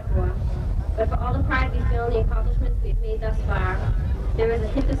so hard for. But for all the pride we feel in the accomplishments we've made thus far, there is a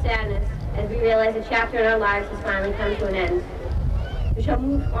hint of sadness as we realize a chapter in our lives has finally come to an end. We shall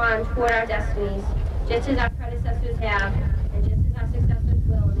move on toward our destinies, just as our predecessors have, and just as our successors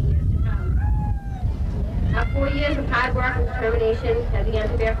will in the years to come. Our 4 years of hard work and determination have begun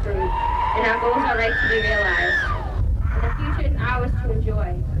to bear fruit, and our goals are right to be realized. And the future is ours to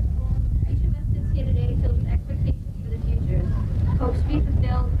enjoy. Each of us sits here today filled with expectations for the future, hopes to be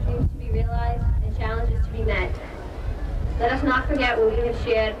fulfilled, dreams to be realized, and challenges to be met. Let us not forget what we have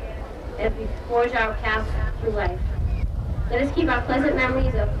shared as we forge our paths through life. Let us keep our pleasant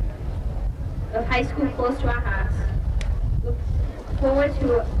memories of high school close to our hearts. Look forward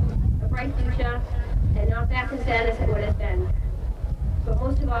to a bright future and not back in sadness at what has been. But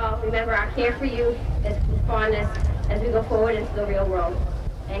most of all, remember our care for youth as fondness as we go forward into the real world.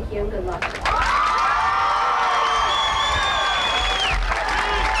 Thank you and good luck.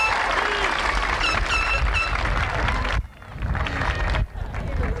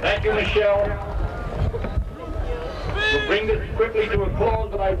 Thank you, Michelle. We'll bring this quickly to a close,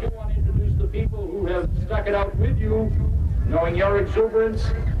 but I do want to introduce the people who have stuck it out with you, knowing your exuberance.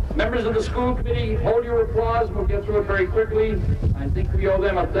 Members of the school committee, hold your applause. We'll get through it very quickly. I think we owe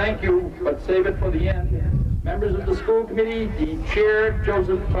them a thank you, but save it for the end. Members of the school committee, the chair,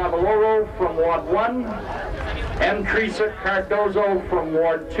 Joseph Traveloro from Ward 1, M. Teresa Cardozo from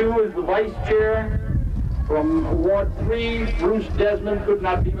Ward 2 is the vice chair. From Ward 3, Bruce Desmond could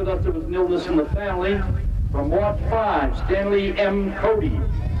not be with us. There was an illness in the family. From Ward 5, Stanley M. Cody.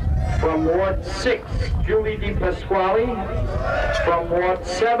 From Ward 6, Julie Di Pasquale. From Ward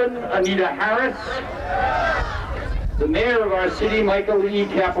 7, Anita Harris. The mayor of our city, Michael E.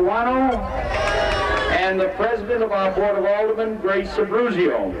 Capuano. And the president of our Board of Aldermen, Grace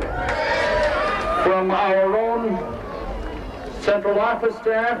Abruzio. From our own central office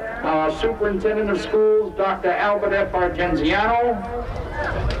staff, our superintendent of schools, Dr. Albert F. Argenziano,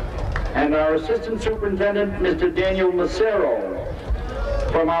 and our assistant superintendent, Mr. Daniel Macero.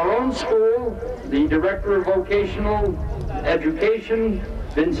 From our own school, the director of vocational education,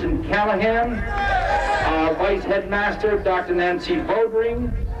 Vincent Callahan, our vice headmaster, Dr. Nancy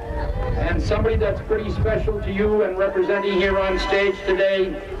Bodring, and somebody that's pretty special to you and representing here on stage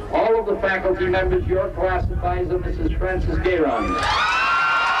today, all of the faculty members, your class advisor, Mrs. Frances Gayron.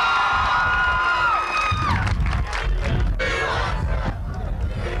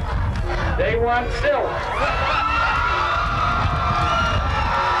 Day one still.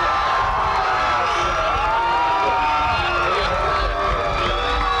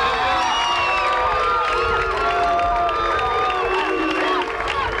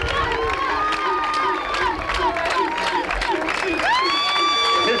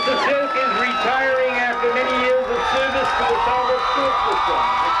 Mr. Silk is retiring after many years of service to the Somerville school system.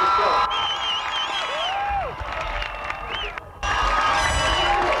 Mr. Silk.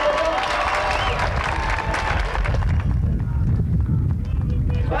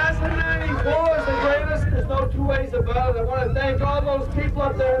 Class of 94 is the greatest. There's no two ways about it. I want to thank all those people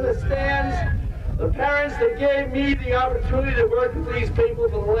up there in the stands, the parents that gave me the opportunity to work with these people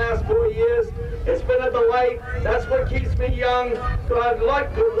for the last 4 years. It's been a delight. That's what keeps me young. Good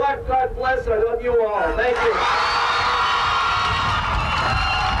luck, God bless. I love you all. Thank you.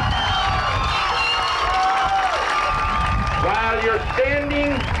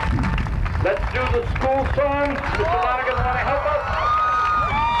 evening. Let's do the school song. Mr. Lonergan, want to help us?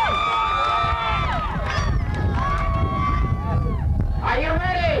 Are you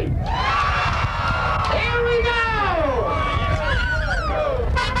ready? Here we go!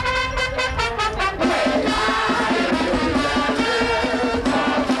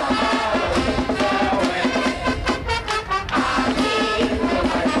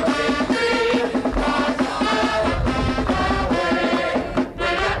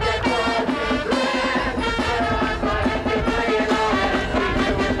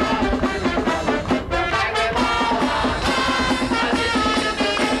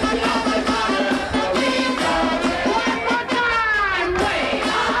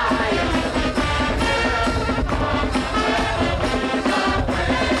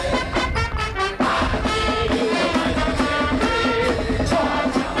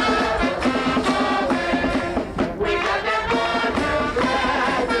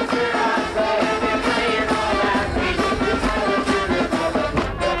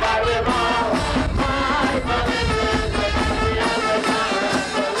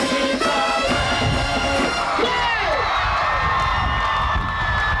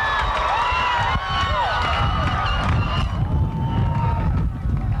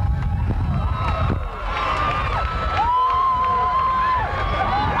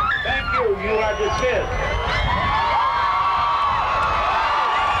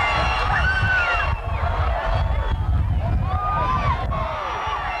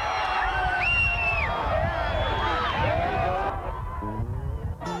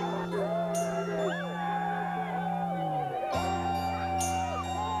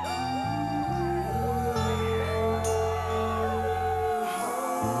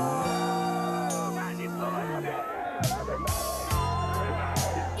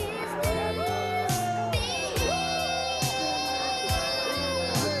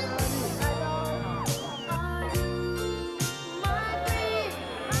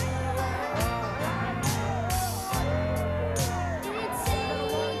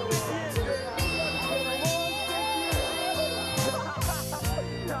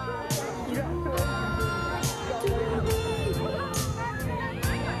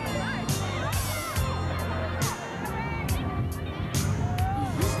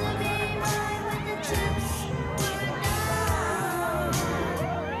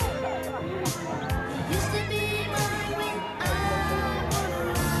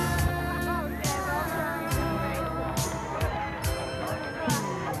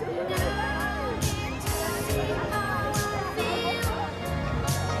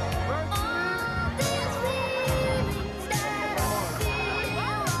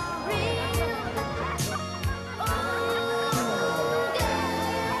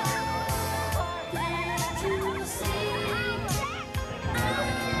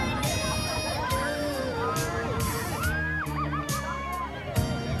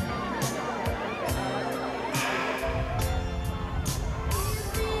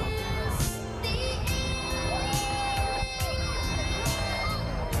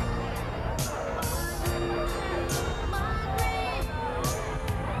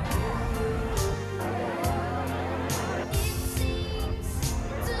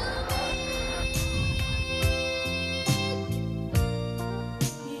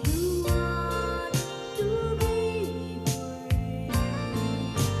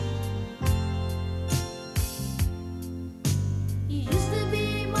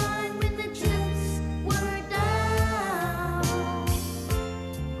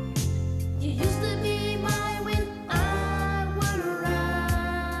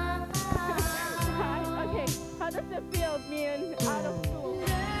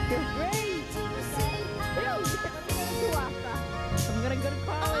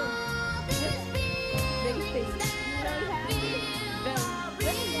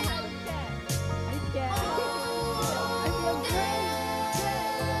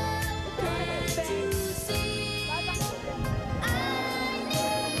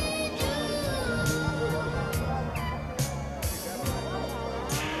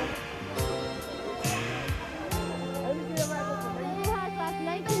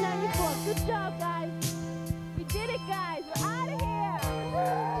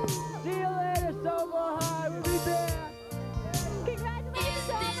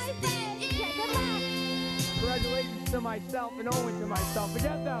 To myself and only to myself.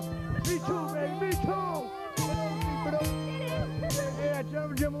 Forget them. Me too, baby. Me too. Yeah,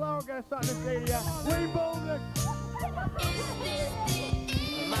 Jim Malone got something to say to ya. Wayne Bowling.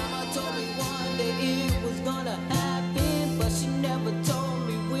 Mama told me one day it was gonna happen, but she never told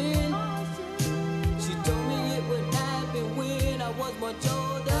me when. She told me it would happen when I was much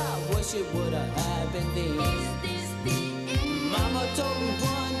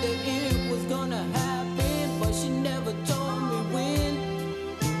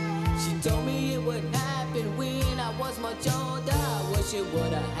She told me it would happen when I was much older. I wish it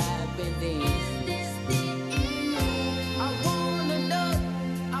would have happened then.